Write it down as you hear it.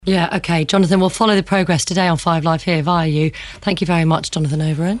Yeah, OK. Jonathan, we'll follow the progress today on 5 Live here via you. Thank you very much, Jonathan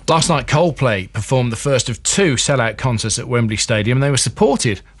Overend. Last night, Coldplay performed the first of 2 sellout concerts at Wembley Stadium. They were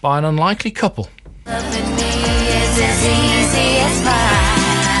supported by an unlikely couple.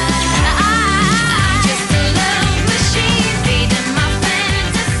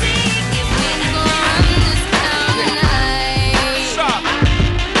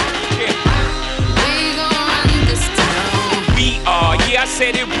 I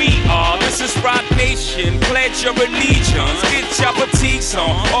said it, we are. This is Rock Nation. Pledge your allegiance. Get your boutiques on.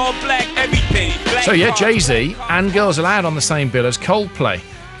 All black, everything. Black So, yeah, Jay-Z and Girls Aloud on the same bill as Coldplay.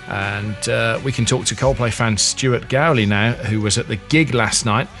 And we can talk to Coldplay fan Stuart Gourley now, who was at the gig last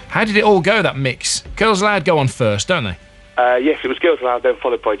night. How did it all go, that mix? Girls Aloud go on first, don't they? Yes, it was Girls Aloud, then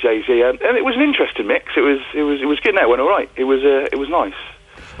followed by Jay-Z. And it was an interesting mix. It was good. No, it went all right. It was nice.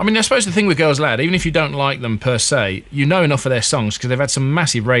 I mean, I suppose the thing with Girls Aloud, even if you don't like them per se, you know enough of their songs because they've had some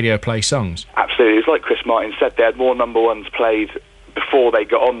massive radio play songs. Absolutely. It's like Chris Martin said, they had more number ones played before they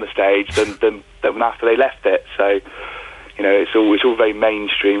got on the stage than after they left it. So, you know, it's all very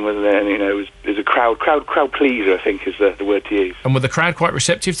mainstream, wasn't it? And, you know, it was a crowd pleaser, I think is the word to use. And were the crowd quite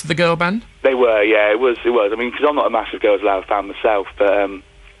receptive to the girl band? They were, yeah, it was. I mean, because I'm not a massive Girls Aloud fan myself, but,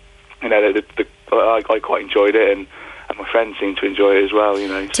 you know, I quite enjoyed it, and my friends seem to enjoy it as well, you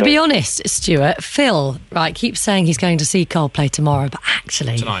know. To be honest, Stuart, Phil, right, keeps saying he's going to see Coldplay tomorrow, but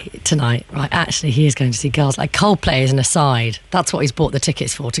actually... Tonight, right, actually he is going to see Girls. Like, Coldplay is an aside. That's what he's bought the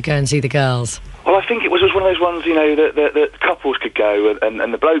tickets for, to go and see the girls. Well, I think it was one of those ones, you know, that couples could go,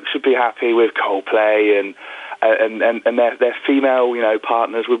 and the blokes would be happy with Coldplay, and their female, you know,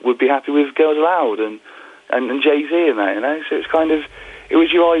 partners would be happy with Girls Aloud, and Jay-Z and that, you know. So it's kind of... It was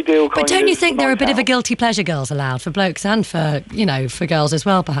your ideal kind of... But don't you think they're a bit of a guilty pleasure, Girls Aloud, for blokes and for, you know, for girls as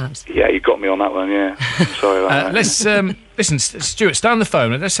well, perhaps? Yeah, you got me on that one, yeah. I'm sorry about that. Let's, listen, Stuart, stay on the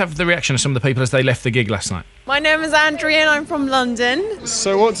phone and let's have the reaction of some of the people as they left the gig last night. My name is Andrea and I'm from London.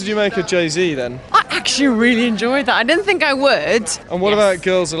 So what did you make of Jay-Z then? I actually really enjoyed that. I didn't think I would. And what about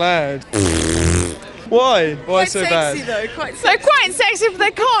Girls Aloud? Why? Why Quite so sexy, bad? though, quite sexy, but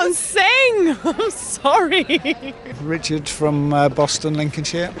they can't sing. I'm sorry. Richard from Boston,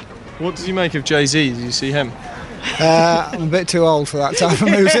 Lincolnshire. What did you make of Jay-Z? Did you see him? I'm a bit too old for that type of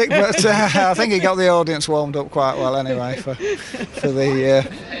music, but I think he got the audience warmed up quite well anyway for the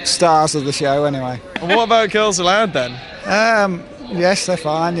stars of the show anyway. And what about Girls Aloud then? Yes, they're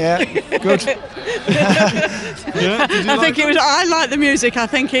fine, yeah. Good. Yeah, I like the music. I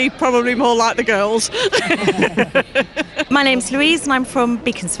think he probably more like the girls. My name's Louise and I'm from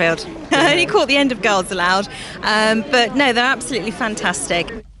Beaconsfield. I only caught the end of Girls Aloud, but no, they're absolutely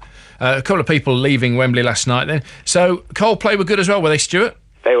fantastic. A couple of people leaving Wembley last night then. So Coldplay were good as well, were they, Stuart?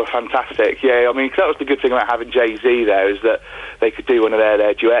 They were fantastic, yeah. I mean, 'cause that was the good thing about having Jay-Z there, is that they could do one of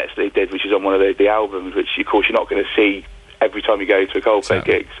their duets that they did, which is on one of the albums, which, of course, you're not going to see every time you go to a Coldplay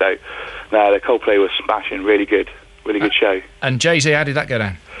gig. So, no, the Coldplay was smashing, really good show. And Jay-Z, how did that go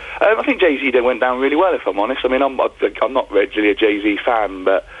down? I think Jay-Z went down really well, if I'm honest. I mean, I'm not really a Jay-Z fan,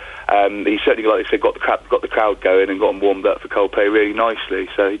 but he certainly, like I said, got the crowd going and got them warmed up for Coldplay really nicely.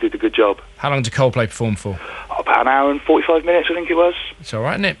 So he did a good job. How long did Coldplay perform for? About an hour and 45 minutes, I think it was. It's all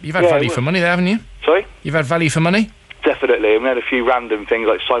right, isn't it? You've had value for money there, haven't you? Sorry? You've had value for money? Definitely. And we had a few random things,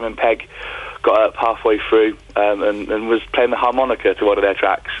 like Simon Pegg got up halfway through and was playing the harmonica to one of their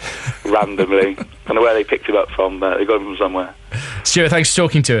tracks randomly. I don't know where they picked him up from, but they got him from somewhere. Stuart, thanks for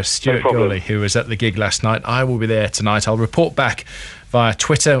talking to us. Stuart No problem. Gourley, who was at the gig last night. I will be there tonight. I'll report back via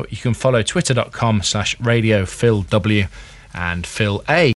Twitter. You can follow twitter.com/Radio Phil W and Phil A.